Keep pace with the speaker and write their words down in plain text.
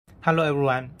Hello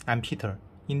everyone, I'm Peter.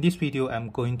 In this video, I'm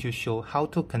going to show how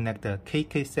to connect the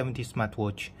KK70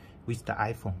 smartwatch with the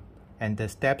iPhone, and the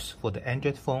steps for the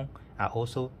Android phone are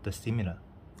also the similar.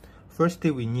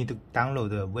 Firstly, we need to download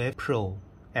the Wearpro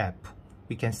app.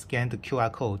 We can scan the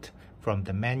QR code from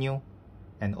the menu,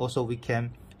 and also we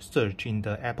can search in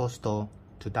the Apple Store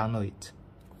to download it.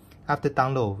 After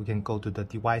download, we can go to the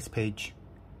device page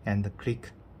and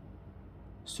click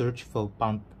search for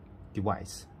bound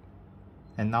device.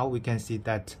 And now we can see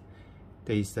that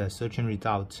there is a searching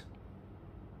result.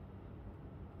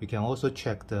 We can also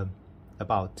check the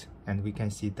about, and we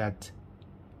can see that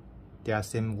they are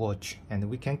same watch, and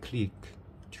we can click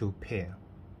to pair.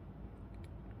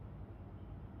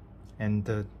 And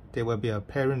there will be a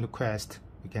pairing request.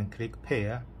 We can click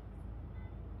pair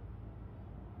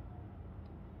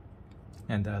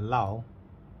and allow.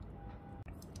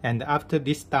 And after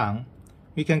this done,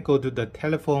 we can go to the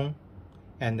telephone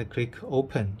and click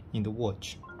open in the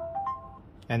watch,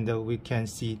 and we can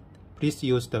see please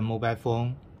use the mobile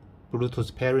phone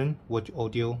Bluetooth pairing watch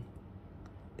audio.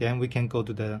 Then we can go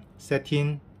to the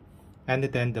setting and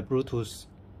then the Bluetooth.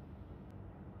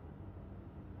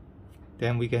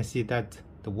 Then we can see that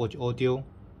the watch audio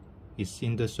is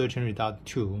in the searching result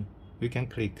too. We can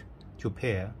click to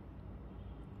pair,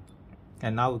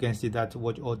 and now we can see that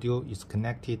watch audio is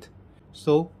connected.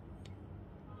 So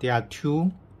there are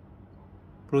two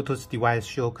Bluetooth device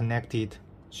show connected,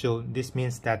 so this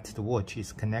means that the watch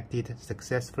is connected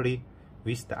successfully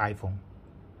with the iPhone.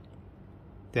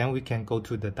 Then we can go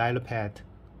to the dial pad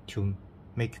to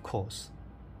make calls.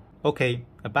 Okay,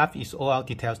 above is all our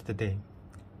details today.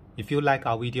 If you like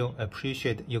our video,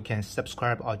 appreciate you can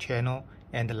subscribe our channel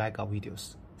and like our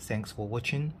videos. Thanks for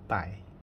watching. Bye.